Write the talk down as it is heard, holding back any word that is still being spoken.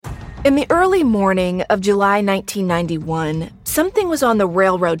In the early morning of July 1991, something was on the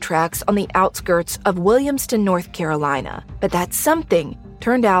railroad tracks on the outskirts of Williamston, North Carolina. But that something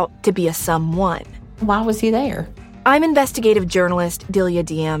turned out to be a someone. Why was he there? I'm investigative journalist Delia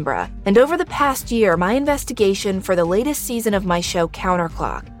D'Ambra, and over the past year, my investigation for the latest season of my show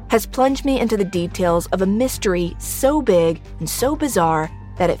Counterclock has plunged me into the details of a mystery so big and so bizarre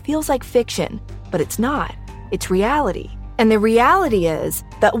that it feels like fiction, but it's not. It's reality. And the reality is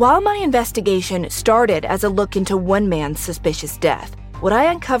that while my investigation started as a look into one man's suspicious death, what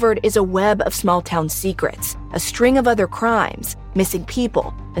I uncovered is a web of small-town secrets, a string of other crimes, missing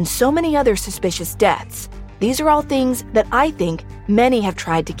people, and so many other suspicious deaths. These are all things that I think many have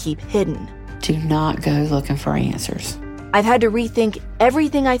tried to keep hidden. Do not go looking for answers. I've had to rethink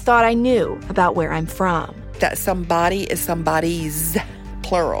everything I thought I knew about where I'm from. That somebody is somebody's,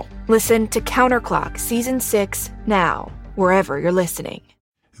 plural. Listen to Counterclock Season 6 now, wherever you're listening.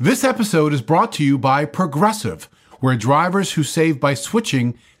 This episode is brought to you by Progressive, where drivers who save by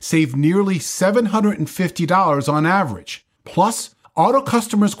switching save nearly $750 on average. Plus, auto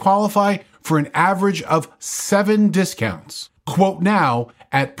customers qualify for an average of 7 discounts. Quote now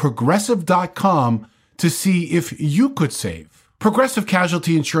at Progressive.com to see if you could save. Progressive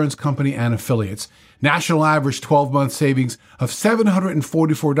Casualty Insurance Company and Affiliates. National average 12-month savings of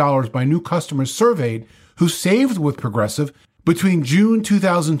 $744 by new customers surveyed who saved with Progressive between June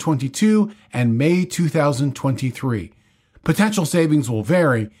 2022 and May 2023. Potential savings will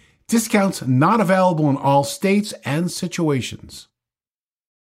vary. Discounts not available in all states and situations.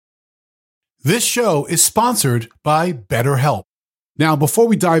 This show is sponsored by BetterHelp. Now, before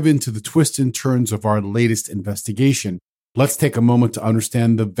we dive into the twists and turns of our latest investigation, let's take a moment to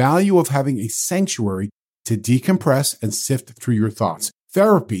understand the value of having a sanctuary to decompress and sift through your thoughts.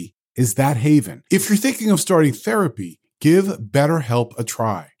 Therapy is that haven. If you're thinking of starting therapy, give BetterHelp a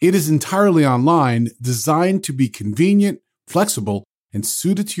try. It is entirely online, designed to be convenient, flexible, and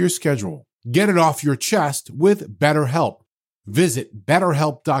suited to your schedule. Get it off your chest with BetterHelp. Visit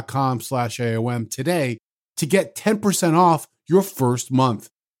BetterHelp.com/AOM today to get 10% off your first month.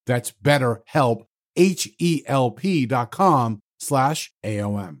 That's BetterHelp,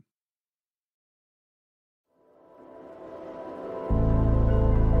 HELP.com/AOM.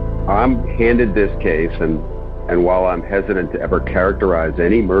 I'm handed this case, and while I'm hesitant to ever characterize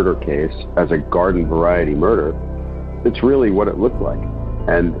any murder case as a garden variety murder, it's really what it looked like.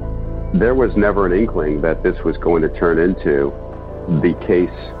 And there was never an inkling that this was going to turn into the case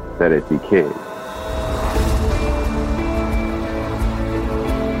that it became.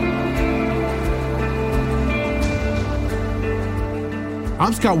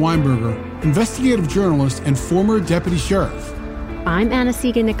 I'm Scott Weinberger, investigative journalist and former deputy sheriff. I'm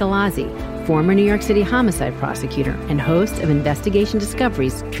Anna-Sigga Nicolazzi, former New York City homicide prosecutor and host of Investigation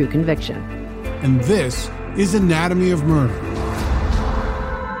Discovery's True Conviction. And this is Anatomy of Murder.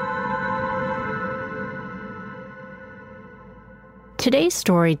 Today's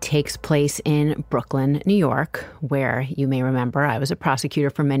story takes place in Brooklyn, New York, where you may remember I was a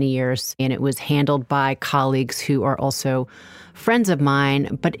prosecutor for many years, and it was handled by colleagues who are also friends of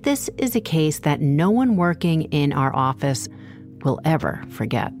mine. But this is a case that no one working in our office will ever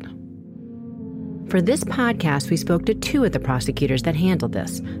forget. For this podcast, we spoke to 2 of the prosecutors that handled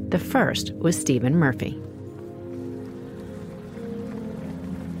this. The first was Stephen Murphy.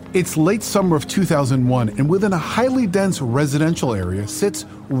 It's late summer of 2001, and within a highly dense residential area sits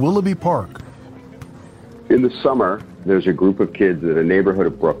Willoughby Park. In the summer, there's a group of kids in a neighborhood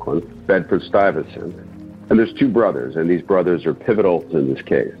of Brooklyn, Bedford-Stuyvesant, and there's 2 brothers, and these brothers are pivotal in this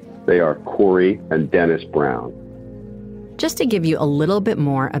case. They are Corey and Dennis Brown. Just to give you a little bit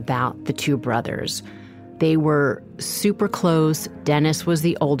more about the 2 brothers, they were super close. Dennis was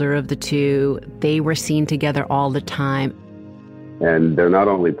the older of the 2. They were seen together all the time. And they're not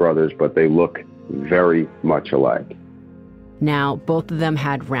only brothers, but they look very much alike. Now, both of them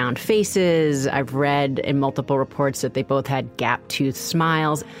had round faces. I've read in multiple reports that they both had gap-toothed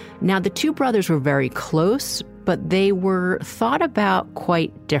smiles. Now, the 2 brothers were very close, but they were thought about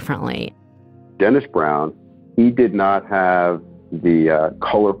quite differently. Dennis Brown, he did not have the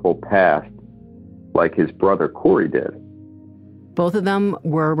colorful past like his brother Corey did. Both of them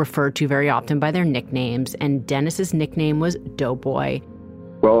were referred to very often by their nicknames, and Dennis's nickname was Doughboy.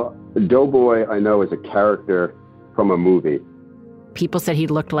 Well, Doughboy, I know, is a character from a movie. People said he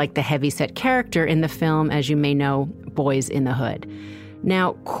looked like the heavyset character in the film, as you may know, Boys in the Hood.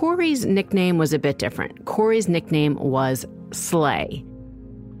 Now, Corey's nickname was a bit different. Corey's nickname was Slay.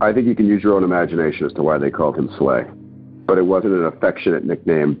 I think you can use your own imagination as to why they called him Slay. But it wasn't an affectionate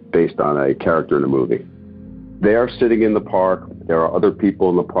nickname based on a character in a movie. They are sitting in the park. There are other people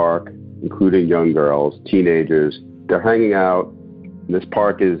in the park, including young girls, teenagers. They're hanging out. This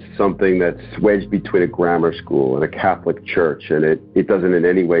park is something that's wedged between a grammar school and a Catholic church, and it doesn't in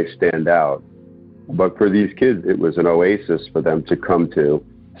any way stand out. But for these kids, it was an oasis for them to come to,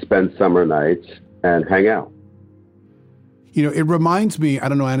 spend summer nights, and hang out. You know, it reminds me, I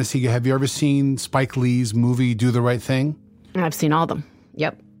don't know, Anna-Sigga, have you ever seen Spike Lee's movie, Do the Right Thing? I've seen all of them.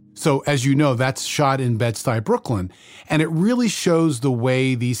 Yep. So, as you know, that's shot in Bed-Stuy, Brooklyn, and it really shows the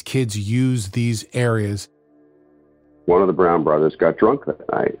way these kids use these areas. One of the Brown brothers got drunk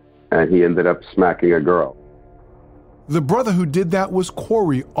that night, and he ended up smacking a girl. The brother who did that was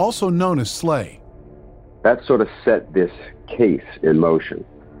Corey, also known as Slay. That sort of set this case in motion,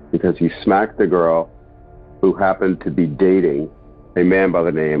 because he smacked the girl who happened to be dating a man by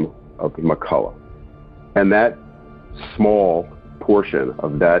the name of McCullough. And that small portion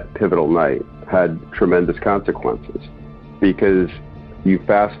of that pivotal night had tremendous consequences, because you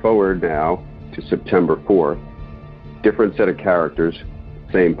fast forward now to September 4th, different set of characters,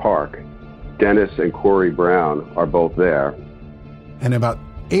 same park. Dennis and Corey Brown are both there. And about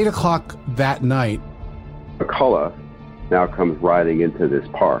 8 o'clock that night, McCullough now comes riding into this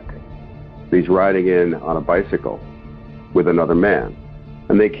park. He's riding in on a bicycle with another man.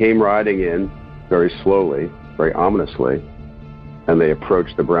 And they came riding in very slowly, very ominously, and they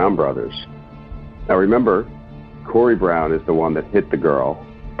approached the Brown brothers. Now remember, Corey Brown is the one that hit the girl,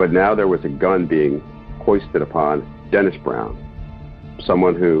 but now there was a gun being hoisted upon Dennis Brown,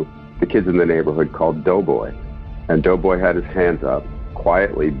 someone who the kids in the neighborhood called Doughboy. And Doughboy had his hands up,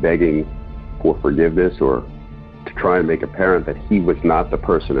 quietly begging for forgiveness or to try and make apparent that he was not the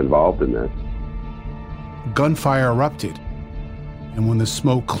person involved in this. Gunfire erupted, and when the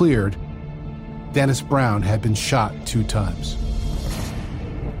smoke cleared, Dennis Brown had been shot 2 times.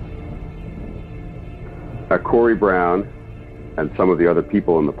 Now, Corey Brown and some of the other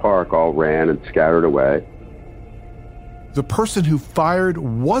people in the park all ran and scattered away. The person who fired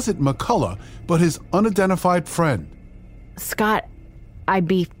wasn't McCullough, but his unidentified friend. Scott, I'd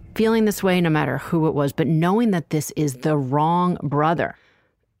be feeling this way no matter who it was, but knowing that this is the wrong brother,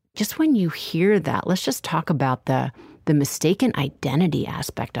 just when you hear that, let's just talk about the mistaken identity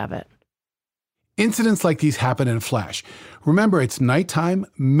aspect of it. Incidents like these happen in a flash. Remember, it's nighttime,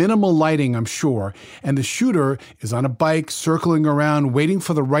 minimal lighting, I'm sure, and the shooter is on a bike, circling around, waiting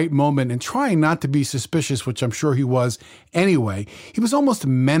for the right moment and trying not to be suspicious, which I'm sure he was anyway. He was almost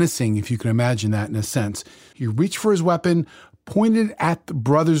menacing, if you can imagine that in a sense. He reached for his weapon, pointed at the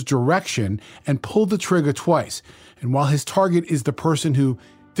brother's direction, and pulled the trigger twice. And while his target is the person who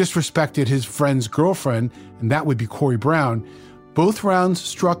disrespected his friend's girlfriend, and that would be Corey Brown, both rounds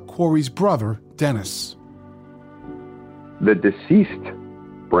struck Corey's brother, Dennis. The deceased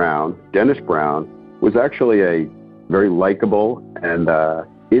Brown, Dennis Brown, was actually a very likable and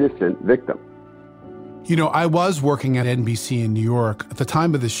innocent victim. You know, I was working at NBC in New York at the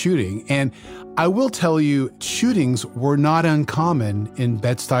time of the shooting, and I will tell you, shootings were not uncommon in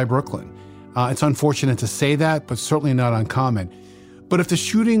Bed-Stuy, Brooklyn. It's unfortunate to say that, but certainly not uncommon. But if the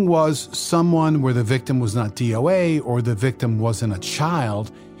shooting was someone where the victim was not DOA or the victim wasn't a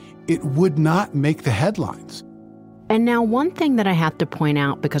child, it would not make the headlines. And now one thing that I have to point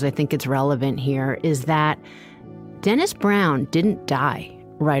out, because I think it's relevant here, is that Dennis Brown didn't die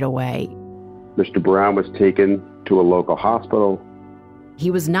right away. Mr. Brown was taken to a local hospital.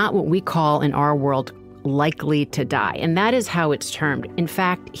 He was not what we call in our world likely to die, and that is how it's termed. In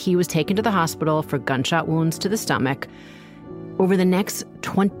fact, he was taken to the hospital for gunshot wounds to the stomach. Over the next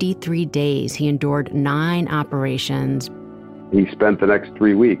 23 days, he endured 9 operations. He spent the next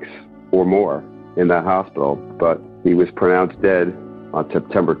 3 weeks or more in that hospital, but he was pronounced dead on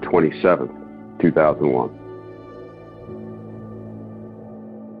September 27th, 2001.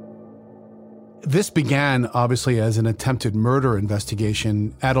 This began, obviously, as an attempted murder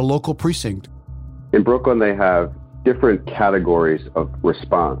investigation at a local precinct. In Brooklyn, they have different categories of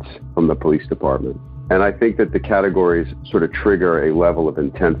response from the police department. And I think that the categories sort of trigger a level of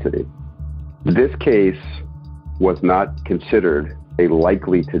intensity. This case was not considered a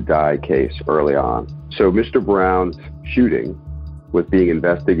likely to die case early on. So Mr. Brown's shooting was being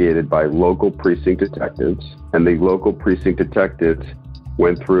investigated by local precinct detectives, and the local precinct detectives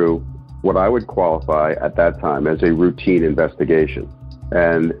went through what I would qualify at that time as a routine investigation.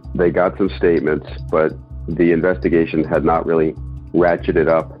 And they got some statements, but the investigation had not really ratcheted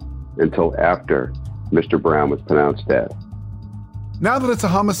up until after Mr. Brown was pronounced dead. Now that it's a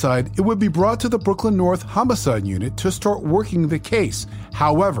homicide, it would be brought to the Brooklyn North Homicide Unit to start working the case.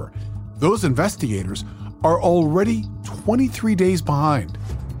 However, those investigators are already 23 days behind.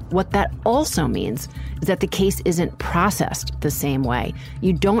 What that also means is that the case isn't processed the same way.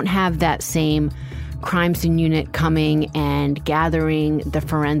 You don't have that same crime scene unit coming and gathering the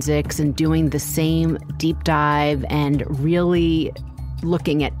forensics and doing the same deep dive and really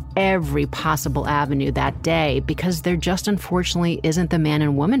looking at every possible avenue that day, because there just unfortunately isn't the man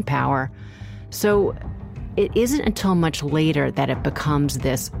and woman power. So it isn't until much later that it becomes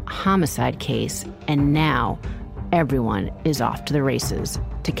this homicide case, and now everyone is off to the races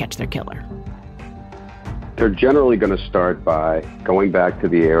to catch their killer. They're generally going to start by going back to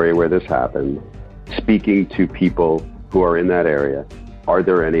the area where this happened, speaking to people who are in that area. Are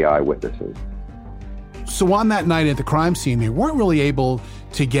there any eyewitnesses? So on that night at the crime scene, they weren't really able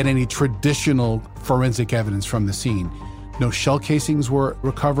to get any traditional forensic evidence from the scene. No shell casings were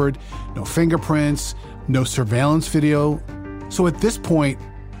recovered, no fingerprints, no surveillance video. So at this point,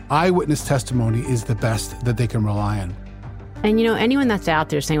 eyewitness testimony is the best that they can rely on. And, you know, anyone that's out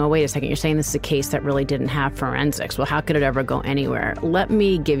there saying, well, wait a second, you're saying this is a case that really didn't have forensics. Well, how could it ever go anywhere? Let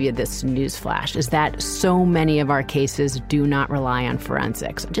me give you this news flash, is that so many of our cases do not rely on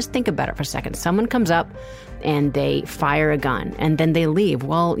forensics. Just think about it for a second. Someone comes up and they fire a gun and then they leave.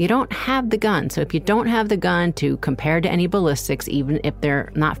 Well, you don't have the gun. So if you don't have the gun to compare to any ballistics, even if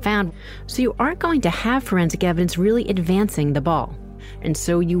they're not found, so you aren't going to have forensic evidence really advancing the ball. And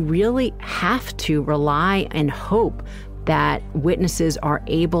so you really have to rely and hope that witnesses are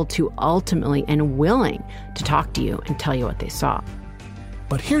able to ultimately and willing to talk to you and tell you what they saw.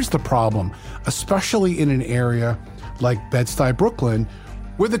 But here's the problem, especially in an area like Bed-Stuy, Brooklyn,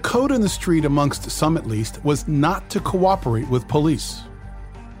 where the code in the street, amongst some at least, was not to cooperate with police.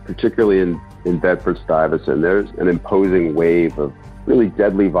 Particularly in Bedford-Stuyvesant, there's an imposing wave of really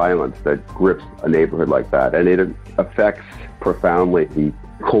deadly violence that grips a neighborhood like that, and it affects profoundly the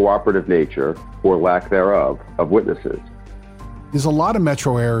cooperative nature, or lack thereof, of witnesses. There's a lot of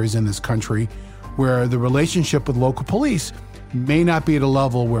metro areas in this country where the relationship with local police may not be at a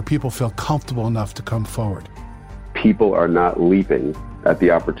level where people feel comfortable enough to come forward. People are not leaping at the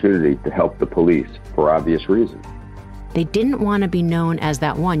opportunity to help the police for obvious reasons. They didn't want to be known as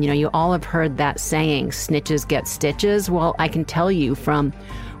that one. You know, you all have heard that saying, snitches get stitches. Well, I can tell you from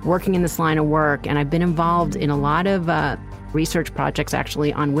working in this line of work, and I've been involved in a lot of research projects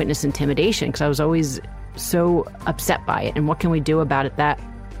actually on witness intimidation, because I was always so upset by it. And what can we do about it?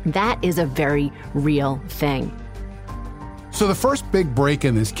 That is a very real thing. So the first big break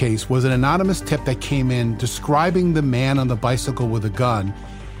in this case was an anonymous tip that came in describing the man on the bicycle with a gun.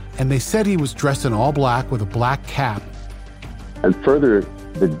 And they said he was dressed in all black with a black cap. And further,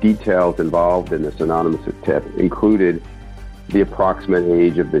 the details involved in this anonymous tip included the approximate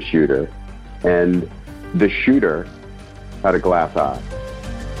age of the shooter, and the shooter had a glass eye.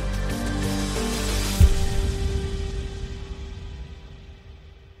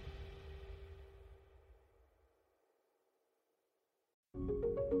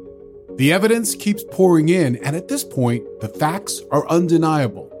 The evidence keeps pouring in, and at this point, the facts are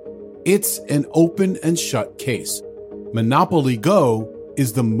undeniable. It's an open and shut case. Monopoly Go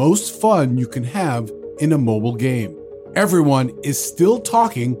is the most fun you can have in a mobile game. Everyone is still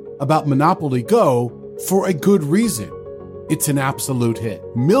talking about Monopoly Go for a good reason. It's an absolute hit.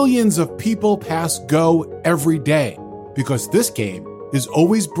 Millions of people pass Go every day because this game is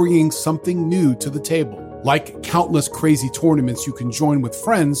always bringing something new to the table, like countless crazy tournaments you can join with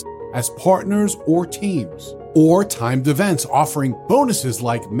friends as partners or teams, or timed events offering bonuses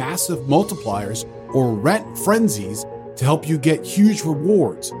like massive multipliers or rent frenzies to help you get huge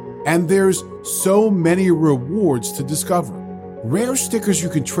rewards. And there's so many rewards to discover. Rare stickers you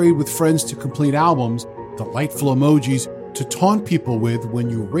can trade with friends to complete albums, delightful emojis to taunt people with when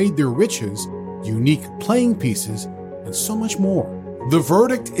you raid their riches, unique playing pieces, and so much more. The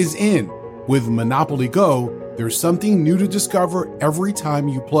verdict is in. With Monopoly Go, there's something new to discover every time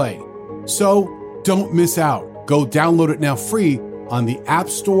you play. So don't miss out. Go download it now free on the App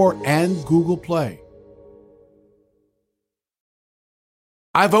Store and Google Play.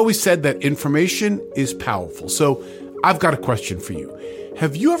 I've always said that information is powerful, so I've got a question for you.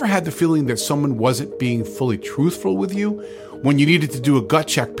 Have you ever had the feeling that someone wasn't being fully truthful with you when you needed to do a gut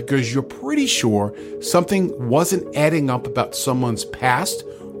check because you're pretty sure something wasn't adding up about someone's past?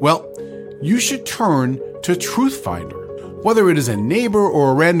 Well, you should turn to Truthfinder. Whether it is a neighbor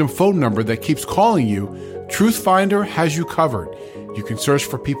or a random phone number that keeps calling you, Truthfinder has you covered. You can search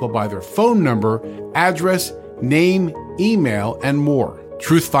for people by their phone number, address, name, email, and more.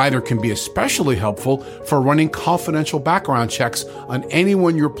 Truthfinder can be especially helpful for running confidential background checks on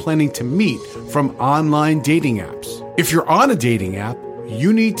anyone you're planning to meet from online dating apps. If you're on a dating app,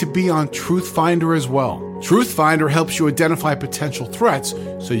 you need to be on Truthfinder as well. Truthfinder helps you identify potential threats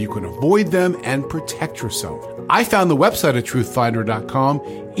so you can avoid them and protect yourself. I found the website at truthfinder.com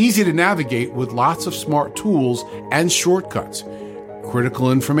easy to navigate with lots of smart tools and shortcuts.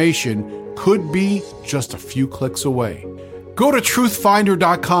 Critical information could be just a few clicks away. Go to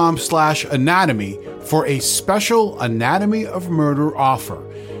truthfinder.com/anatomy for a special Anatomy of Murder offer.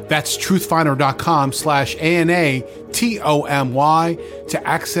 That's truthfinder.com/ANATOMY to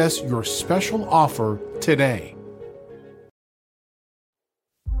access your special offer today.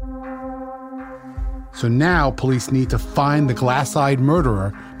 So now police need to find the glass-eyed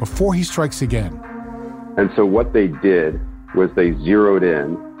murderer before he strikes again. And so what they did was they zeroed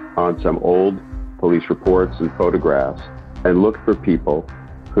in on some old police reports and photographs and looked for people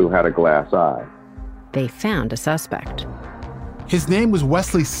who had a glass eye. They found a suspect. His name was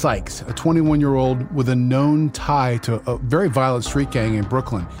Wesley Sykes, a 21-year-old with a known tie to a very violent street gang in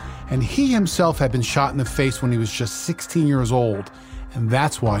Brooklyn. And he himself had been shot in the face when he was just 16 years old, and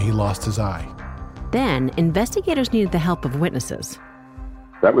that's why he lost his eye. Then, investigators needed the help of witnesses.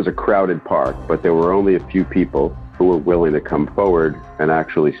 That was a crowded park, but there were only a few people who were willing to come forward and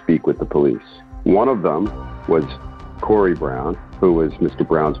actually speak with the police. One of them was Corey Brown, who was Mr.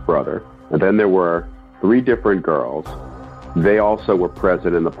 Brown's brother. And then there were 3 different girls. They also were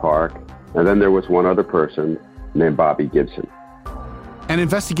present in the park. And then there was one other person named Bobby Gibson. And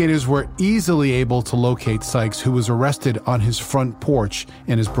investigators were easily able to locate Sykes, who was arrested on his front porch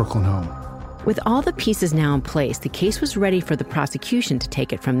in his Brooklyn home. With all the pieces now in place, the case was ready for the prosecution to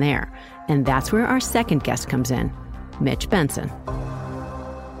take it from there. And that's where our second guest comes in, Mitch Benson.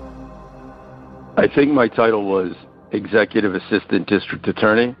 I think my title was Executive Assistant District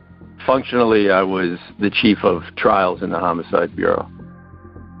Attorney. Functionally, I was the Chief of Trials in the Homicide Bureau.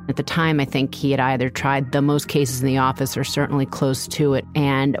 At the time, I think he had either tried the most cases in the office or certainly close to it.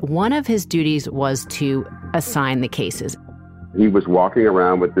 And one of his duties was to assign the cases. He was walking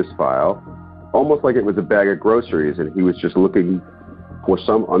around with this file, almost like it was a bag of groceries, and he was just looking for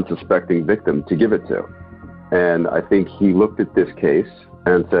some unsuspecting victim to give it to. And I think he looked at this case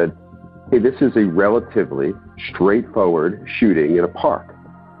and said, hey, this is a relatively straightforward shooting in a park.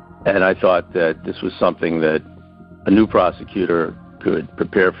 And I thought that this was something that a new prosecutor could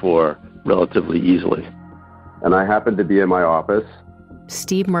prepare for relatively easily. And I happened to be in my office.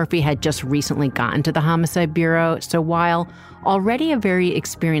 Steve Murphy had just recently gotten to the Homicide Bureau, so while already a very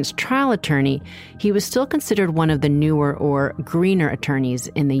experienced trial attorney, he was still considered one of the newer or greener attorneys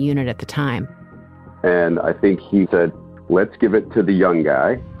in the unit at the time. And I think he said, let's give it to the young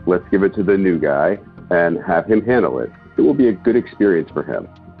guy, let's give it to the new guy, and have him handle it. It will be a good experience for him.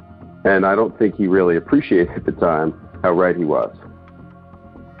 And I don't think he really appreciated at the time how right he was.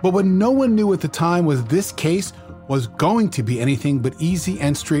 But what no one knew at the time was this case was going to be anything but easy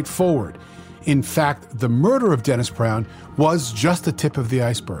and straightforward. In fact, the murder of Dennis Brown was just the tip of the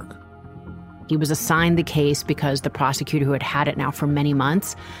iceberg. He was assigned the case because the prosecutor who had had it now for many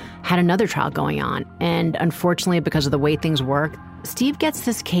months had another trial going on. And unfortunately, because of the way things work, Steve gets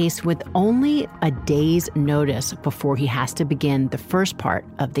this case with only a day's notice before he has to begin the first part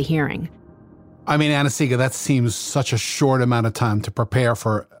of the hearing. I mean, Anna-Sigga, that seems such a short amount of time to prepare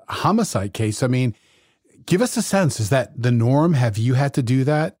for a homicide case. I mean, give us a sense. Is that the norm? Have you had to do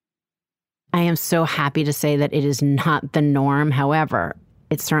that? I am so happy to say that it is not the norm. However,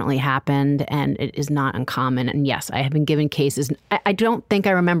 it certainly happened, and it is not uncommon. And yes, I have been given cases. I don't think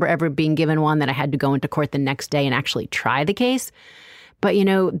I remember ever being given one that I had to go into court the next day and actually try the case. But, you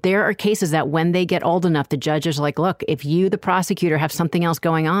know, there are cases that when they get old enough, the judge is like, look, if you, the prosecutor, have something else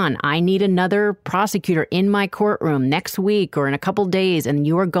going on, I need another prosecutor in my courtroom next week or in a couple days, and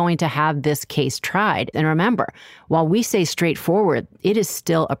you are going to have this case tried. And remember, while we say straightforward, it is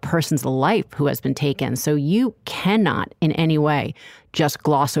still a person's life who has been taken. So you cannot in any way just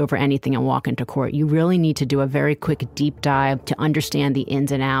gloss over anything and walk into court. You really need to do a very quick deep dive to understand the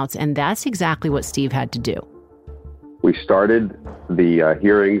ins and outs. And that's exactly what Steve had to do. We started the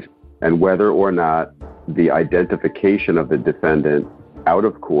hearings, and whether or not the identification of the defendant out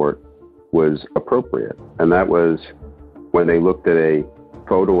of court was appropriate. And that was when they looked at a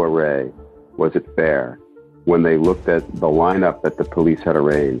photo array, was it fair? When they looked at the lineup that the police had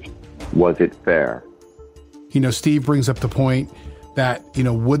arranged, was it fair? You know, Steve brings up the point that, you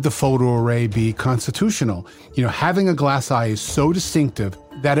know, would the photo array be constitutional? You know, having a glass eye is so distinctive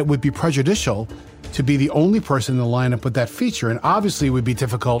that it would be prejudicial to be the only person in the lineup with that feature. And obviously it would be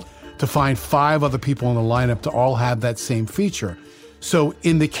difficult to find 5 other people in the lineup to all have that same feature. So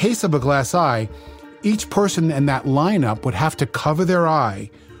in the case of a glass eye, each person in that lineup would have to cover their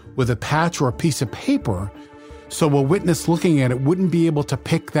eye with a patch or a piece of paper So a witness looking at it wouldn't be able to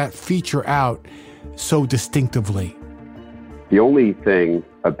pick that feature out so distinctively. The only thing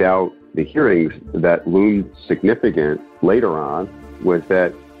about the hearings that loomed significant later on was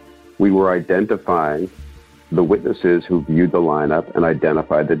that we were identifying the witnesses who viewed the lineup and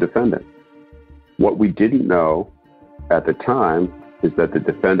identified the defendant. What we didn't know at the time is that the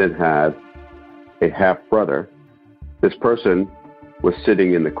defendant had a half-brother. This person was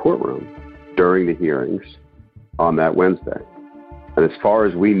sitting in the courtroom during the hearings on that Wednesday. And as far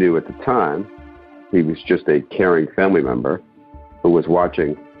as we knew at the time, he was just a caring family member who was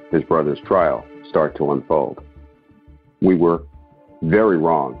watching his brother's trial start to unfold. We were very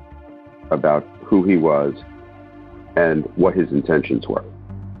wrong about who he was and what his intentions were.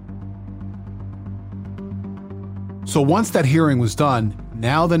 So once that hearing was done,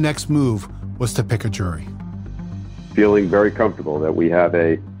 now the next move was to pick a jury. Feeling very comfortable that we have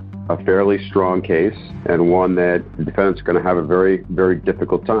a fairly strong case and one that the defendant's going to have a very, very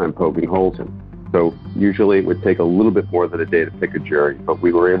difficult time poking holes in. So usually it would take a little bit more than a day to pick a jury, but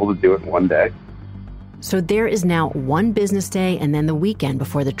we were able to do it in one day. So there is now one business day and then the weekend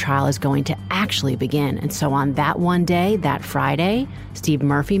before the trial is going to actually begin. And so on that one day, that Friday, Steve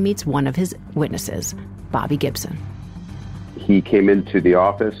Murphy meets one of his witnesses, Bobby Gibson. He came into the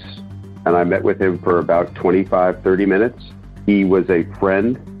office and I met with him for about 25, 30 minutes. He was a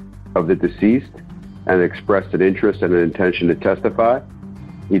friend of the deceased and expressed an interest and an intention to testify.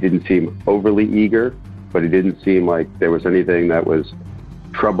 He didn't seem overly eager, but he didn't seem like there was anything that was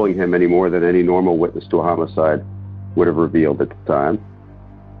troubling him any more than any normal witness to a homicide would have revealed at the time.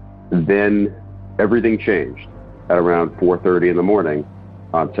 Then everything changed at around 4:30 in the morning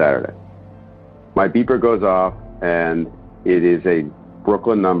on Saturday. My beeper goes off and it is a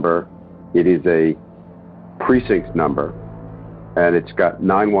Brooklyn number. It is a precinct number and it's got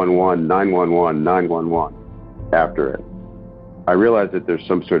 911, 911, 911 after it. I realize that there's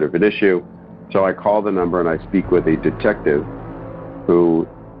some sort of an issue, so I call the number and I speak with a detective who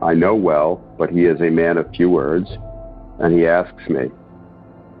I know well, but he is a man of few words, and he asks me,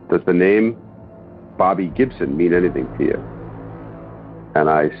 does the name Bobby Gibson mean anything to you? And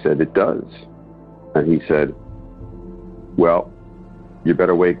I said, it does. And he said, well, you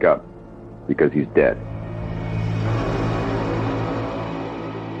better wake up because he's dead.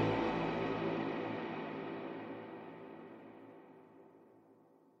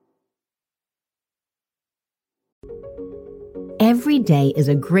 Every day is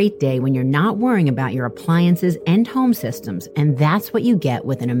a great day when you're not worrying about your appliances and home systems, and that's what you get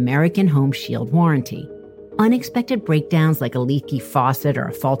with an American Home Shield warranty. Unexpected breakdowns like a leaky faucet or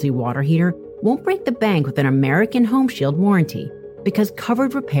a faulty water heater won't break the bank with an American Home Shield warranty because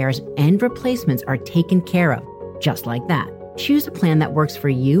covered repairs and replacements are taken care of, just like that. Choose a plan that works for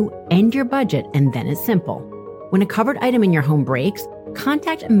you and your budget, and then it's simple. When a covered item in your home breaks,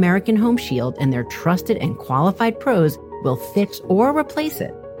 contact American Home Shield and their trusted and qualified pros will fix or replace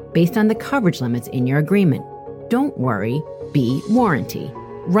it based on the coverage limits in your agreement. Don't worry, be warranty.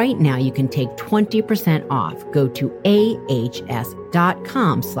 Right now, you can take 20% off. Go to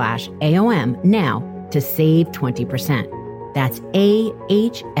ahs.com/AOM now to save 20%. That's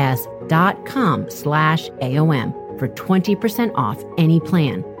ahs.com/AOM for 20% off any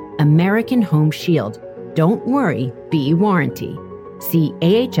plan. American Home Shield. Don't worry, be warranty. See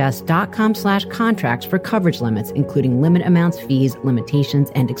ahs.com/contracts for coverage limits, including limit amounts, fees,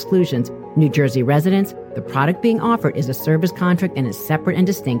 limitations, and exclusions. New Jersey residents, the product being offered is a service contract and is separate and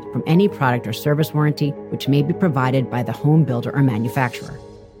distinct from any product or service warranty which may be provided by the home builder or manufacturer.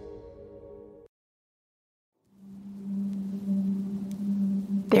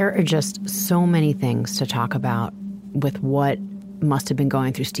 There are just so many things to talk about with what must have been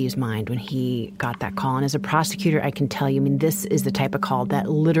going through Steve's mind when he got that call. And as a prosecutor, I can tell you, this is the type of call that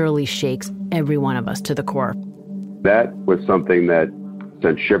literally shakes every one of us to the core. That was something that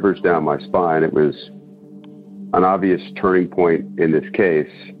sent shivers down my spine. It was an obvious turning point in this case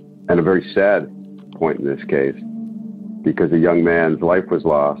and a very sad point in this case because a young man's life was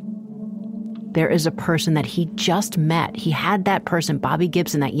lost. There is a person that he just met. He had that person, Bobby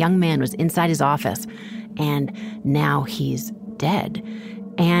Gibson, that young man was inside his office, and now he's dead.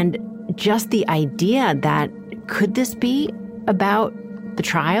 And just the idea that, could this be about the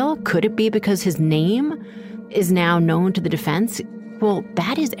trial? Could it be because his name is now known to the defense? Well,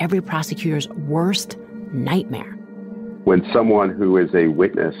 that is every prosecutor's worst nightmare. When someone who is a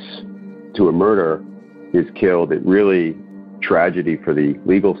witness to a murder is killed, it really tragedy for the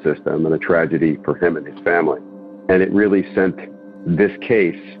legal system and a tragedy for him and his family. And it really sent this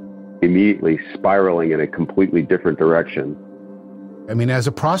case immediately spiraling in a completely different direction. As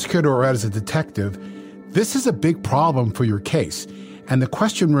a prosecutor or as a detective, This is a big problem for your case. And the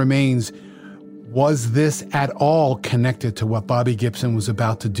question remains, was this at all connected to what Bobby Gibson was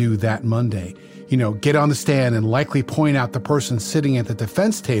about to do that Monday? You know, get on the stand and likely point out the person sitting at the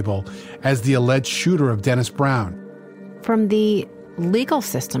defense table as the alleged shooter of Dennis Brown. From the legal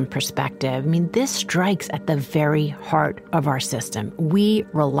system perspective, I mean, this strikes at the very heart of our system. We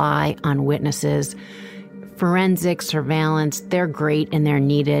rely on witnesses. Forensic surveillance, they're great and they're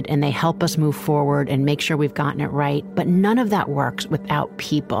needed and they help us move forward and make sure we've gotten it right. But none of that works without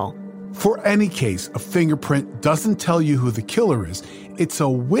people. For any case, a fingerprint doesn't tell you who the killer is. It's a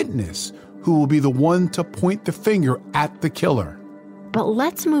witness who will be the one to point the finger at the killer. But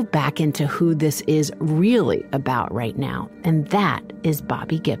let's move back into who this is really about right now, and that is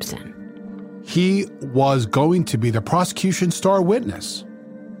Bobby Gibson. He was going to be the prosecution's star witness.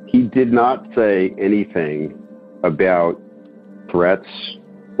 He did not say anything about threats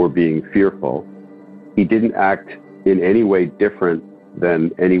or being fearful. He didn't act in any way different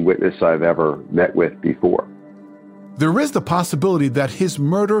than any witness I've ever met with before. There is the possibility that his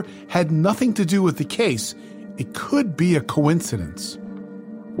murder had nothing to do with the case. It could be a coincidence.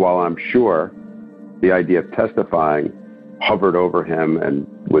 While I'm sure the idea of testifying hovered over him and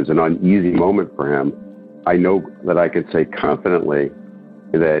was an uneasy moment for him, I know that I could say confidently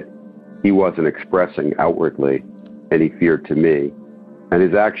that he wasn't expressing outwardly any fear to me. And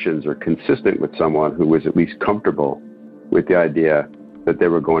his actions are consistent with someone who was at least comfortable with the idea that they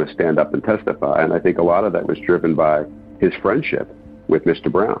were going to stand up and testify. And I think a lot of that was driven by his friendship with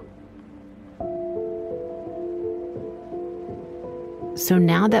Mr. Brown. So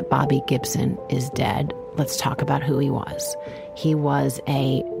now that Bobby Gibson is dead, let's talk about who he was. He was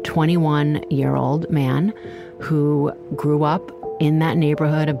a 21-year-old man who grew up in that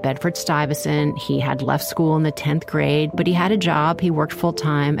neighborhood of Bedford-Stuyvesant. He had left school in the 10th grade, but he had a job. He worked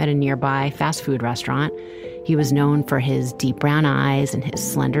full-time at a nearby fast food restaurant. He was known for his deep brown eyes and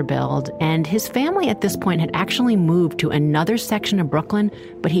his slender build, and his family at this point had actually moved to another section of Brooklyn,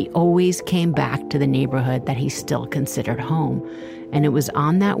 but he always came back to the neighborhood that he still considered home. And it was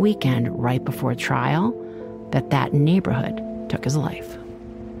on that weekend, right before trial, that neighborhood took his life.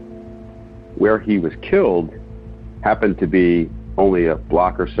 Where he was killed happened to be only a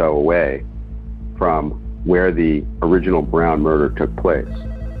block or so away from where the original Brown murder took place.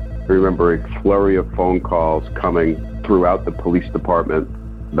 I remember a flurry of phone calls coming throughout the police department,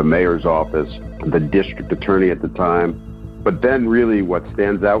 the mayor's office, the district attorney at the time. But then really what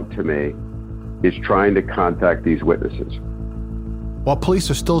stands out to me is trying to contact these witnesses. While police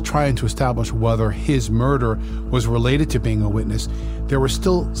are still trying to establish whether his murder was related to being a witness, there were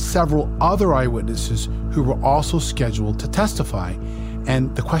still several other eyewitnesses who were also scheduled to testify.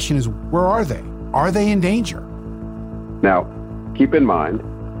 And the question is, where are they? Are they in danger? Now, keep in mind,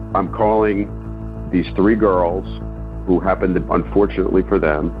 I'm calling these three girls who happened to, unfortunately for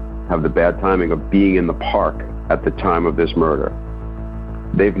them, have the bad timing of being in the park at the time of this murder.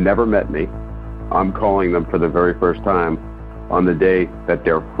 They've never met me. I'm calling them for the very first time on the day that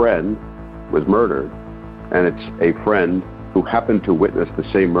their friend was murdered, and it's a friend who happened to witness the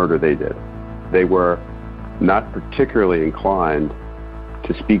same murder they did. They were not particularly inclined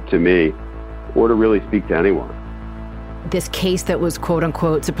to speak to me or to really speak to anyone. This case that was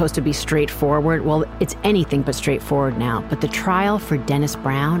quote-unquote supposed to be straightforward, well, it's anything but straightforward now, but the trial for Dennis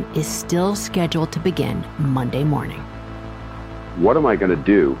Brown is still scheduled to begin Monday morning. What am I going to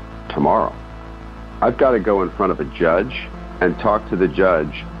do tomorrow? I've got to go in front of a judge and talk to the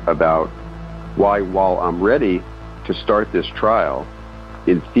judge about why, while I'm ready to start this trial,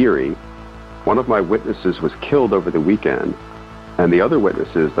 in theory, one of my witnesses was killed over the weekend, and the other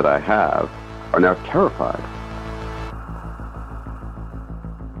witnesses that I have are now terrified.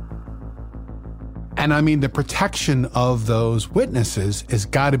 And I mean, the protection of those witnesses has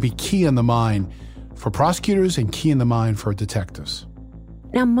got to be key in the mind for prosecutors and key in the mind for detectives.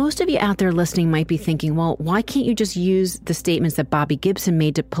 Now, most of you out there listening might be thinking, well, why can't you just use the statements that Bobby Gibson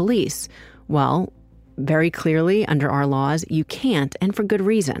made to police? Well, very clearly, under our laws, you can't, and for good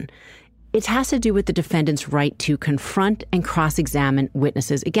reason. It has to do with the defendant's right to confront and cross-examine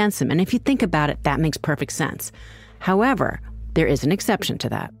witnesses against him. And if you think about it, that makes perfect sense. However, there is an exception to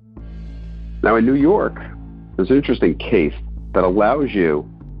that. Now, in New York, there's an interesting case that allows you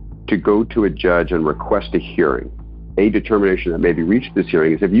to go to a judge and request a hearing. A determination that may be reached this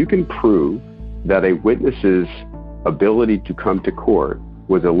hearing is if you can prove that a witness's ability to come to court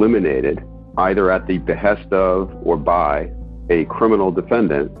was eliminated either at the behest of or by a criminal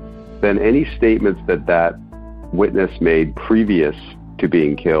defendant, then any statements that that witness made previous to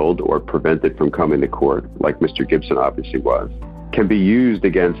being killed or prevented from coming to court, like Mr. Gibson obviously was, can be used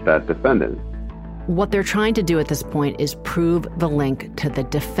against that defendant. What they're trying to do at this point is prove the link to the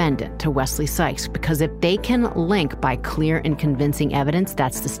defendant, to Wesley Sykes, because if they can link by clear and convincing evidence,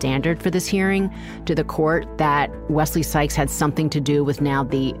 that's the standard for this hearing, to the court that Wesley Sykes had something to do with now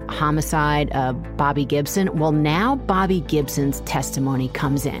the homicide of Bobby Gibson, well, now Bobby Gibson's testimony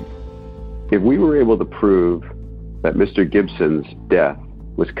comes in. If we were able to prove that Mr. Gibson's death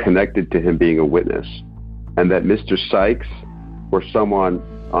was connected to him being a witness, and that Mr. Sykes or someone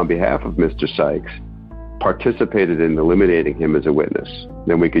on behalf of Mr. Sykes participated in eliminating him as a witness,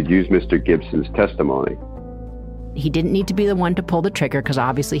 then we could use Mr. Gibson's testimony. He didn't need to be the one to pull the trigger because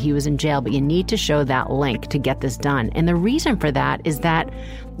obviously he was in jail, but you need to show that link to get this done. And the reason for that is that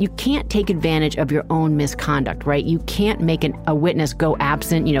you can't take advantage of your own misconduct, right? You can't make a witness go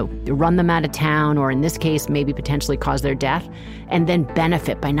absent, run them out of town, or in this case, maybe potentially cause their death, and then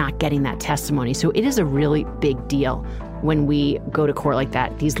benefit by not getting that testimony. So it is a really big deal when we go to court like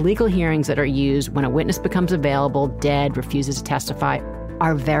that. These legal hearings that are used when a witness becomes available, dead, refuses to testify,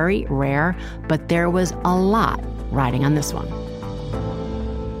 are very rare, but there was a lot riding on this one.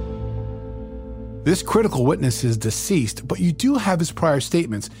 This critical witness is deceased, but you do have his prior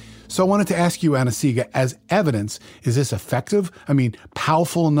statements. So I wanted to ask you, Anna-Sigga, as evidence, is this effective? I mean,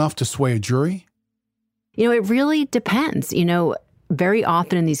 powerful enough to sway a jury? It really depends. Very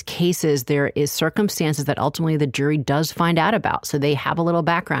often in these cases, there is circumstances that ultimately the jury does find out about. So they have a little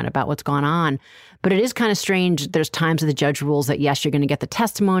background about what's gone on. But it is kind of strange. There's times that the judge rules that, yes, you're going to get the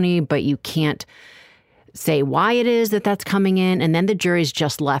testimony, but you can't say why it is that that's coming in. And then the jury's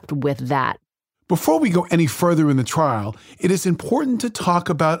just left with that. Before we go any further in the trial, it is important to talk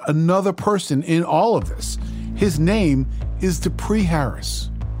about another person in all of this. His name is Dupree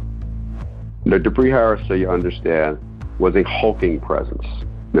Harris. Now, Dupree Harris, so you understand, was a hulking presence,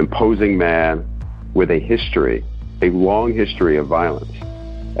 an imposing man with a long history of violence.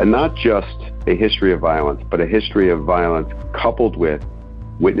 And not just a history of violence, but a history of violence coupled with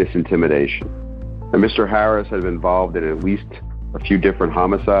witness intimidation. And Mr. Harris had been involved in at least a few different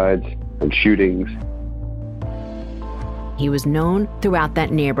homicides and shootings. He was known throughout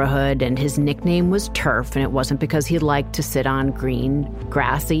that neighborhood, and his nickname was Turf, and it wasn't because he liked to sit on green,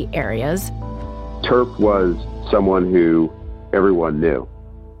 grassy areas. Turf was someone who everyone knew.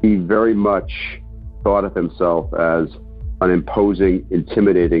 He very much thought of himself as an imposing,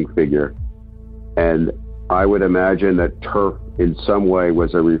 intimidating figure. And I would imagine that Turf in some way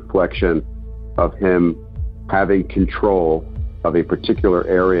was a reflection of him having control of a particular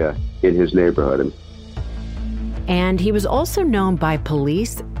area in his neighborhood. And he was also known by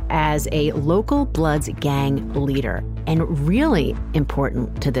police as a local Bloods gang leader. And really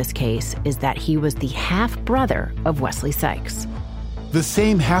important to this case is that he was the half-brother of Wesley Sykes. The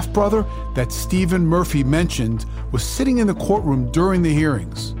same half-brother that Stephen Murphy mentioned was sitting in the courtroom during the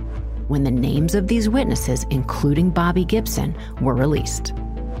hearings when the names of these witnesses, including Bobby Gibson, were released.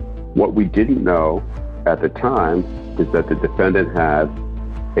 What we didn't know at the time is that the defendant had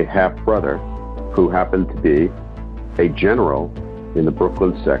a half-brother who happened to be a general in the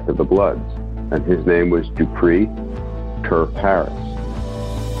Brooklyn sect of the Bloods, and his name was Dupree Turf Harris.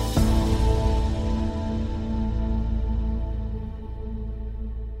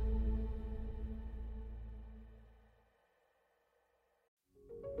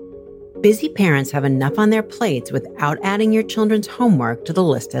 Busy parents have enough on their plates without adding your children's homework to the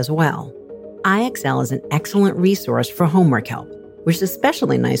list as well. IXL is an excellent resource for homework help, which is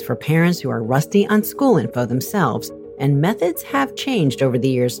especially nice for parents who are rusty on school info themselves, and methods have changed over the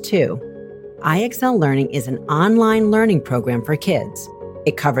years too. IXL Learning is an online learning program for kids.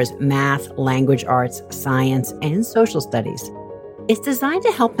 It covers math, language arts, science, and social studies. It's designed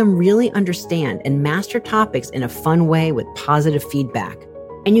to help them really understand and master topics in a fun way with positive feedback.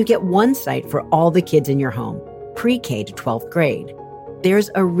 And you get one site for all the kids in your home, pre-K to 12th grade. There's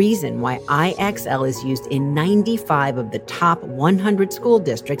a reason why IXL is used in 95 of the top 100 school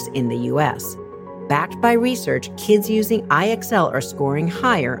districts in the U.S. Backed by research, kids using IXL are scoring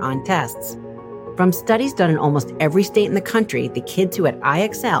higher on tests. From studies done in almost every state in the country, the kids who at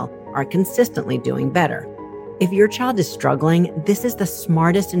IXL are consistently doing better. If your child is struggling, this is the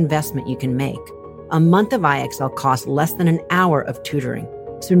smartest investment you can make. A month of IXL costs less than an hour of tutoring.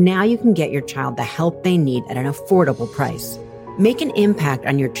 So now you can get your child the help they need at an affordable price. Make an impact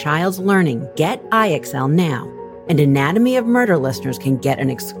on your child's learning. Get IXL now. And Anatomy of Murder listeners can get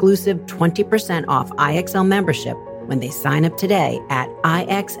an exclusive 20% off IXL membership when they sign up today at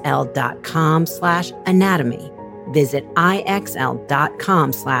IXL.com/anatomy. Visit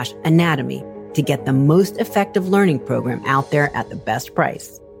IXL.com/anatomy to get the most effective learning program out there at the best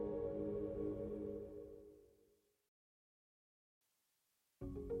price.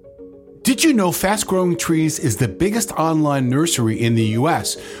 Did you know Fast Growing Trees is the biggest online nursery in the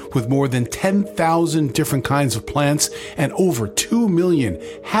U.S. with more than 10,000 different kinds of plants and over 2 million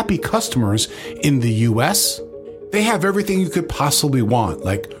happy customers in the U.S.? They have everything you could possibly want,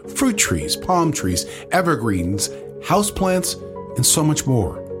 like fruit trees, palm trees, evergreens, houseplants, and so much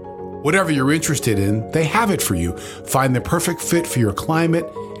more. Whatever you're interested in, they have it for you. Find the perfect fit for your climate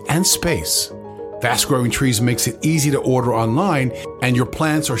and space. Fast Growing Trees makes it easy to order online, and your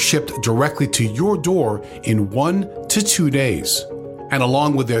plants are shipped directly to your door in 1 to 2 days. And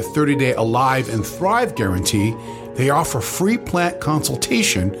along with their 30-day Alive and Thrive guarantee, they offer free plant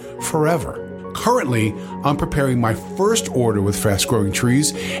consultation forever. Currently, I'm preparing my first order with Fast Growing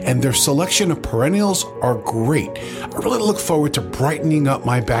Trees, and their selection of perennials are great. I really look forward to brightening up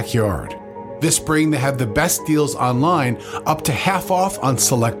my backyard. This spring, they have the best deals online, up to half off on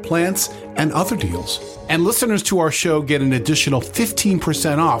select plants and other deals. And listeners to our show get an additional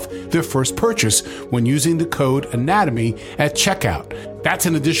 15% off their first purchase when using the code ANATOMY at checkout. That's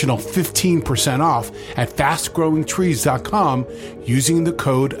an additional 15% off at fastgrowingtrees.com using the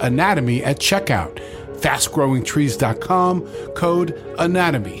code ANATOMY at checkout. Fastgrowingtrees.com, code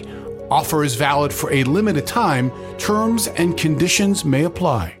ANATOMY. Offer is valid for a limited time. Terms and conditions may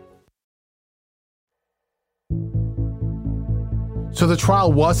apply. So the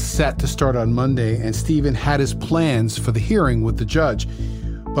trial was set to start on Monday, and Stephen had his plans for the hearing with the judge.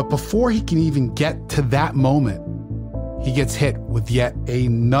 But before he can even get to that moment, he gets hit with yet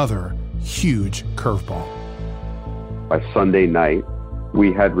another huge curveball. By Sunday night,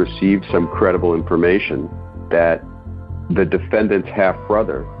 we had received some credible information that the defendant's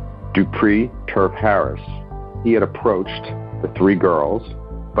half-brother, Dupree Turf Harris, he had approached the 3 girls,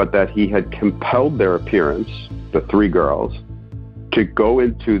 but that he had compelled their appearance, the 3 girls, to go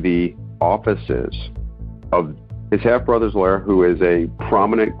into the offices of his half-brother's lawyer, who is a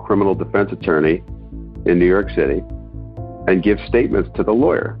prominent criminal defense attorney in New York City, and give statements to the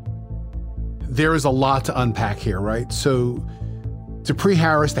lawyer. There is a lot to unpack here, right? So Dupree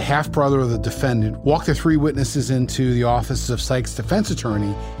Harris, the half-brother of the defendant, walked the 3 witnesses into the offices of Sykes' defense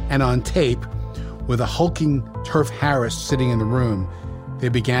attorney, and on tape, with a hulking Turf Harris sitting in the room, they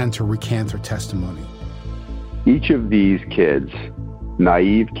began to recant their testimony. Each of these kids,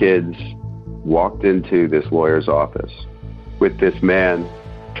 naive kids, walked into this lawyer's office with this man,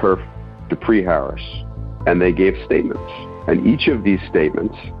 Turf Dupree Harris, and they gave statements. And each of these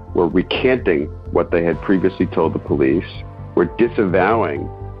statements were recanting what they had previously told the police, were disavowing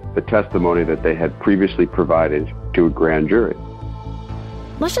the testimony that they had previously provided to a grand jury.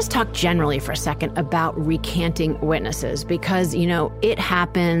 Let's just talk generally for a second about recanting witnesses, because, it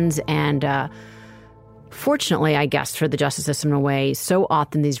happens, and fortunately, I guess, for the justice system in a way, so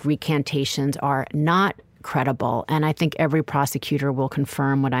often these recantations are not credible. And I think every prosecutor will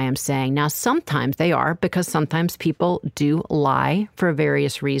confirm what I am saying. Now, sometimes they are, because sometimes people do lie for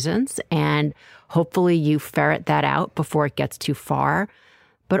various reasons. And hopefully you ferret that out before it gets too far.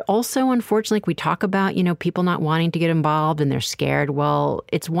 But also, unfortunately, we talk about, people not wanting to get involved and they're scared. Well,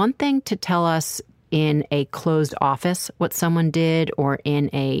 it's one thing to tell us in a closed office what someone did, or in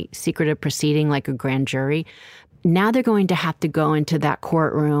a secretive proceeding like a grand jury. Now they're going to have to go into that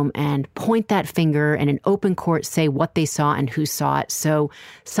courtroom and point that finger and in open court say what they saw and who saw it. So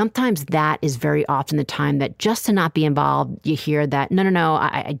sometimes that is very often the time that just to not be involved, you hear that, no,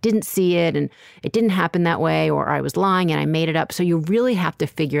 I didn't see it and it didn't happen that way, or I was lying and I made it up. So you really have to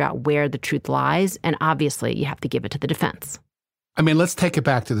figure out where the truth lies. And obviously you have to give it to the defense. I mean, let's take it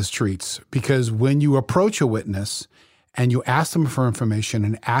back to the streets, because when you approach a witness and you ask them for information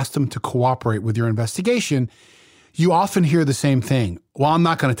and ask them to cooperate with your investigation, you often hear the same thing. Well, I'm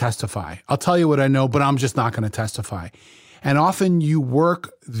not going to testify. I'll tell you what I know, but I'm just not going to testify. And often you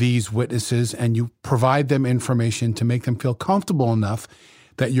work these witnesses and you provide them information to make them feel comfortable enough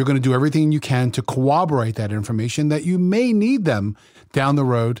that you're going to do everything you can to corroborate that information, that you may need them down the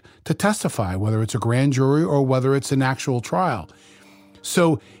road to testify, whether it's a grand jury or whether it's an actual trial.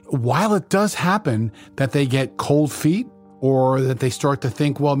 So while it does happen that they get cold feet, or that they start to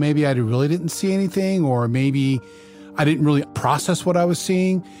think, well, maybe I really didn't see anything, or maybe I didn't really process what I was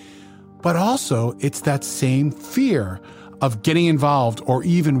seeing, but also it's that same fear of getting involved, or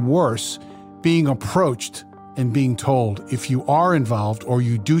even worse, being approached and being told if you are involved or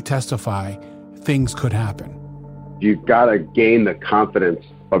you do testify, things could happen. You've got to gain the confidence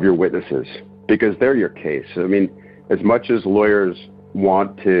of your witnesses, because they're your case. I mean, as much as lawyers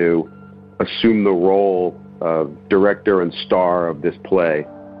want to assume the role of director and star of this play,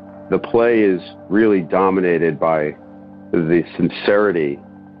 the play is really dominated by the sincerity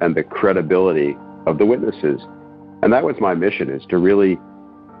and the credibility of the witnesses. And that was my mission, is to really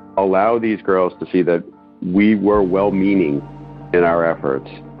allow these girls to see that we were well-meaning in our efforts,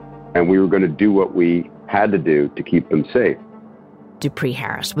 and we were going to do what we had to do to keep them safe. Dupree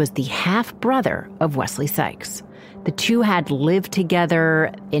Harris was the half-brother of Wesley Sykes. The two had lived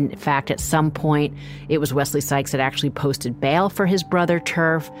together. In fact, at some point, it was Wesley Sykes that actually posted bail for his brother,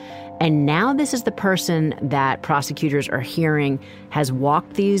 Turf. And now this is the person that prosecutors are hearing has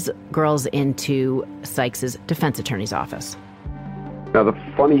walked these girls into Sykes's defense attorney's office. Now, the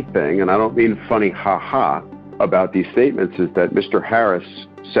funny thing, and I don't mean funny ha-ha, about these statements is that Mr. Harris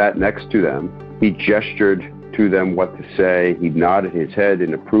sat next to them. He gestured to them what to say. He nodded his head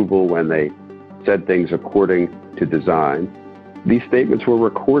in approval when they said things according to design. These statements were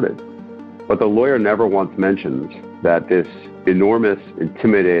recorded, but the lawyer never once mentions that this enormous,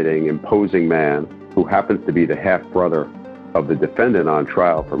 intimidating, imposing man, who happens to be the half-brother of the defendant on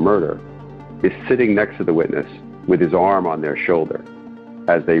trial for murder, is sitting next to the witness with his arm on their shoulder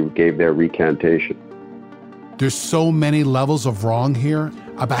as they gave their recantation. There's so many levels of wrong here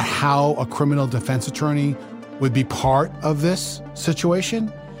about how a criminal defense attorney would be part of this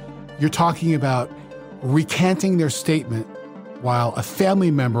situation. You're talking about recanting their statement while a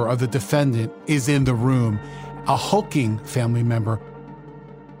family member of the defendant is in the room, a hulking family member.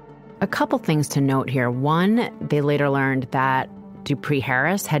 A couple things to note here. One, they later learned that Dupree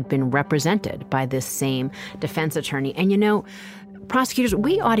Harris had been represented by this same defense attorney. And you know, prosecutors,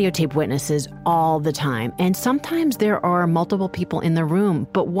 we audiotape witnesses all the time, and sometimes there are multiple people in the room.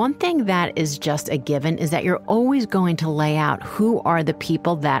 But one thing that is just a given is that you're always going to lay out who are the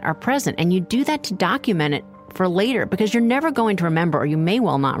people that are present. And you do that to document it for later, because you're never going to remember, or you may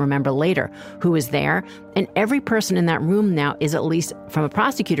well not remember later, who is there. And every person in that room now is, at least from a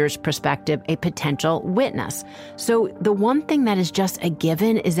prosecutor's perspective, a potential witness. So the one thing that is just a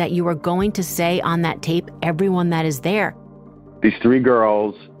given is that you are going to say on that tape everyone that is there. These three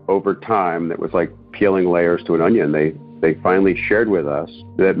girls, over time, that was like peeling layers to an onion. They finally shared with us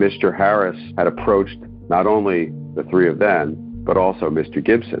that Mr. Harris had approached not only the three of them, but also Mr.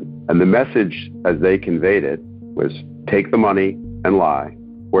 Gibson. And the message, as they conveyed it, was take the money and lie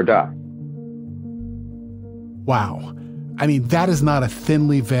or die. Wow. I mean, that is not a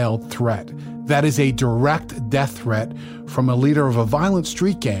thinly veiled threat. That is a direct death threat from a leader of a violent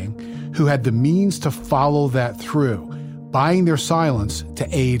street gang who had the means to follow that through, buying their silence to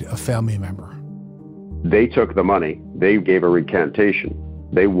aid a family member. They took the money. They gave a recantation.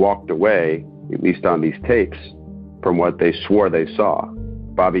 They walked away, at least on these tapes, from what they swore they saw.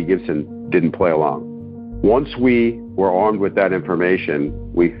 Bobby Gibson didn't play along. Once we were armed with that information,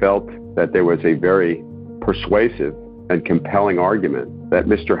 we felt that there was a very persuasive and compelling argument that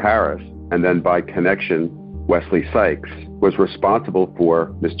Mr. Harris, and then by connection, Wesley Sykes, was responsible for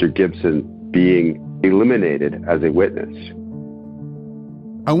Mr. Gibson being eliminated as a witness.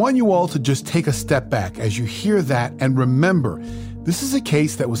 I want you all to just take a step back as you hear that and remember, this is a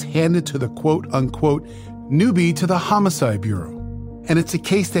case that was handed to the quote-unquote newbie to the Homicide Bureau. And it's a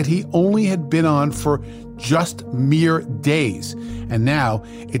case that he only had been on for just mere days. And now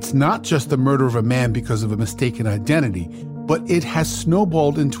it's not just the murder of a man because of a mistaken identity, but it has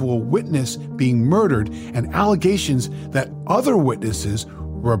snowballed into a witness being murdered and allegations that other witnesses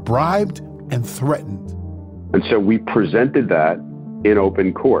were bribed and threatened. And so we presented that in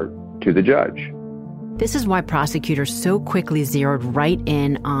open court to the judge. This is why prosecutors so quickly zeroed right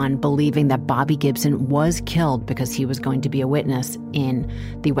in on believing that Bobby Gibson was killed because he was going to be a witness in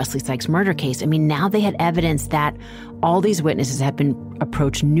the Wesley Sykes murder case. I mean, now they had evidence that all these witnesses had been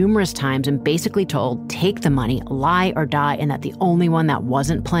approached numerous times and basically told, take the money, lie or die, and that the only one that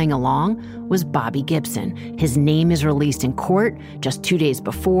wasn't playing along was Bobby Gibson. His name is released in court just 2 days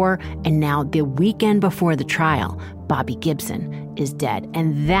before, and now the weekend before the trial, Bobby Gibson is dead.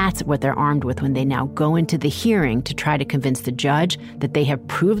 And that's what they're armed with when they now go into the hearing to try to convince the judge that they have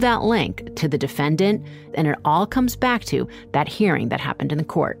proved that link to the defendant. And it all comes back to that hearing that happened in the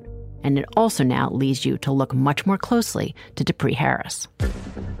court. And it also now leads you to look much more closely to Dupree Harris.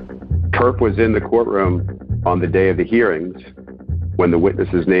 Turp was in the courtroom on the day of the hearings when the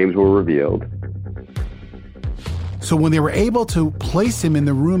witnesses' names were revealed. So when they were able to place him in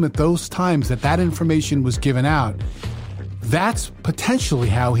the room at those times that information was given out, that's potentially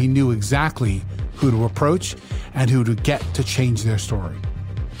how he knew exactly who to approach and who to get to change their story.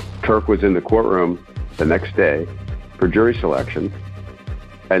 Turp was in the courtroom the next day for jury selection.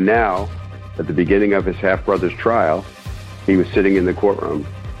 And now, at the beginning of his half-brother's trial, he was sitting in the courtroom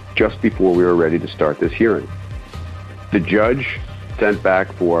just before we were ready to start this hearing. The judge sent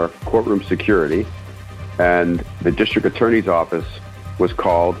back for courtroom security, and the district attorney's office was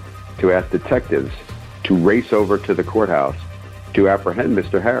called to ask detectives to race over to the courthouse to apprehend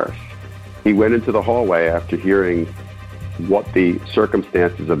Mr. Harris. He went into the hallway after hearing what the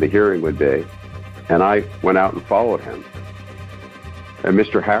circumstances of the hearing would be, and I went out and followed him. And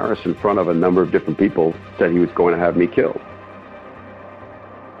Mr. Harris, in front of a number of different people, said he was going to have me killed.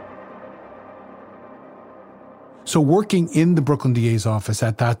 So working in the Brooklyn DA's office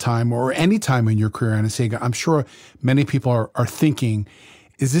at that time, or any time in your career, Anna-Sigga, I'm sure many people are thinking,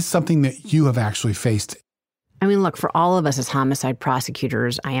 is this something that you have actually faced? I mean, look, for all of us as homicide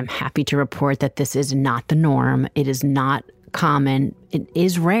prosecutors, I am happy to report that this is not the norm. It is not common. It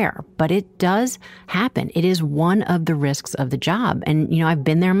is rare, but it does happen. It is one of the risks of the job. And, I've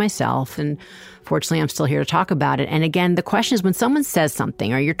been there myself, and fortunately, I'm still here to talk about it. And again, the question is, when someone says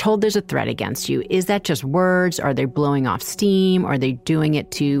something or you're told there's a threat against you, is that just words? Are they blowing off steam? Are they doing it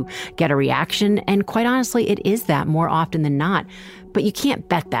to get a reaction? And quite honestly, it is that more often than not. But you can't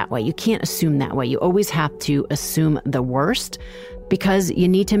bet that way. You can't assume that way. You always have to assume the worst, because you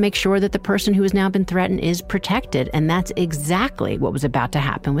need to make sure that the person who has now been threatened is protected. And that's exactly what was about to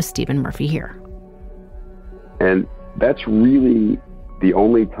happen with Stephen Murphy here. And that's really the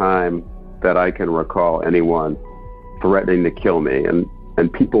only time that I can recall anyone threatening to kill me.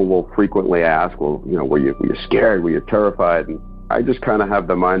 And people will frequently ask, well, were you scared? Were you terrified? And I just kind of have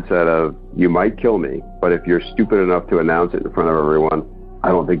the mindset of, you might kill me, but if you're stupid enough to announce it in front of everyone, I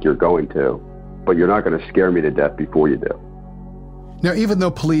don't think you're going to. But you're not going to scare me to death before you do. Now, even though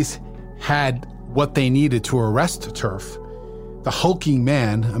police had what they needed to arrest Turf, the hulking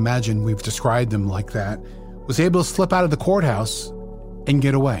man, imagine we've described him like that, was able to slip out of the courthouse and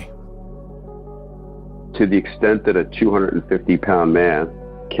get away. To the extent that a 250-pound man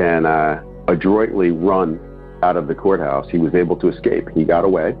can adroitly run out of the courthouse, he was able to escape. He got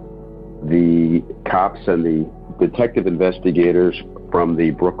away. The cops and the detective investigators from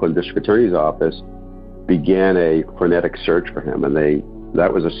the Brooklyn District Attorney's Office began a frenetic search for him, and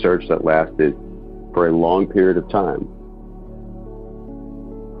that was a search that lasted for a long period of time.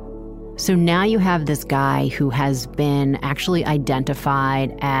 So now you have this guy who has been actually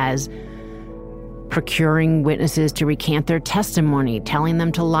identified as procuring witnesses to recant their testimony, telling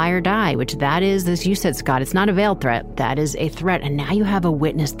them to lie or die, which that is, as you said, Scott, it's not a veiled threat. That is a threat. And now you have a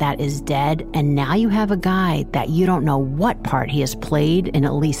witness that is dead. And now you have a guy that you don't know what part he has played in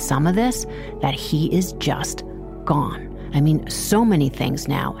at least some of this, that he is just gone. I mean, so many things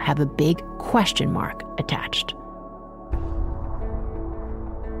now have a big question mark attached.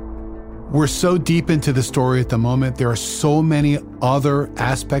 We're so deep into the story at the moment. There are so many other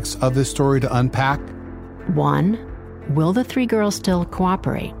aspects of this story to unpack. 1, will the 3 girls still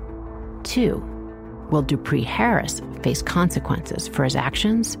cooperate? 2, will Dupree Harris face consequences for his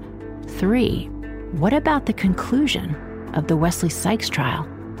actions? 3, what about the conclusion of the Wesley Sykes trial?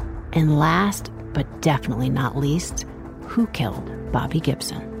 And last, but definitely not least, who killed Bobby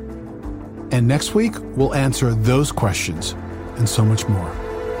Gibson? And next week, we'll answer those questions and so much more.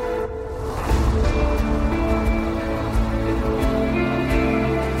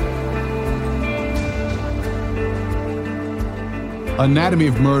 Anatomy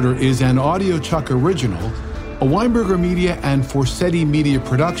of Murder is an AudioChuck original, a Weinberger Media and Forsetti Media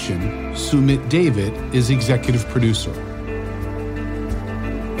production. Sumit David is executive producer.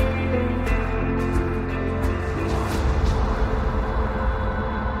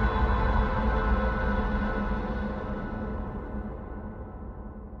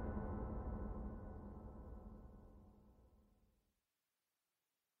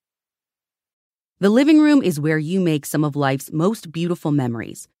 The living room is where you make some of life's most beautiful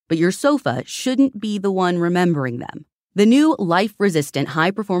memories, but your sofa shouldn't be the one remembering them. The new life-resistant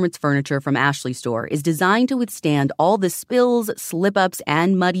high-performance furniture from Ashley Store is designed to withstand all the spills, slip-ups,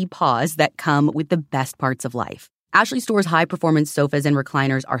 and muddy paws that come with the best parts of life. Ashley Store's high-performance sofas and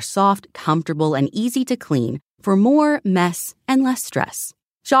recliners are soft, comfortable, and easy to clean for more mess and less stress.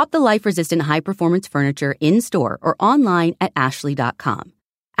 Shop the life-resistant high-performance furniture in-store or online at ashley.com.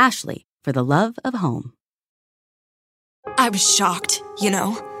 Ashley, for the love of home. I was shocked,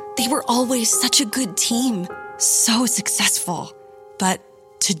 They were always such a good team, so successful. But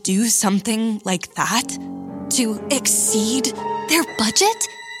to do something like that? To exceed their budget?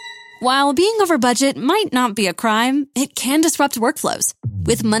 While being over budget might not be a crime, it can disrupt workflows.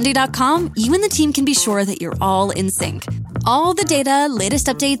 With Monday.com, you and the team can be sure that you're all in sync. All the data, latest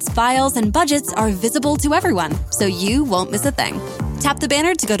updates, files, and budgets are visible to everyone, so you won't miss a thing. Tap the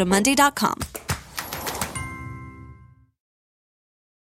banner to go to Monday.com.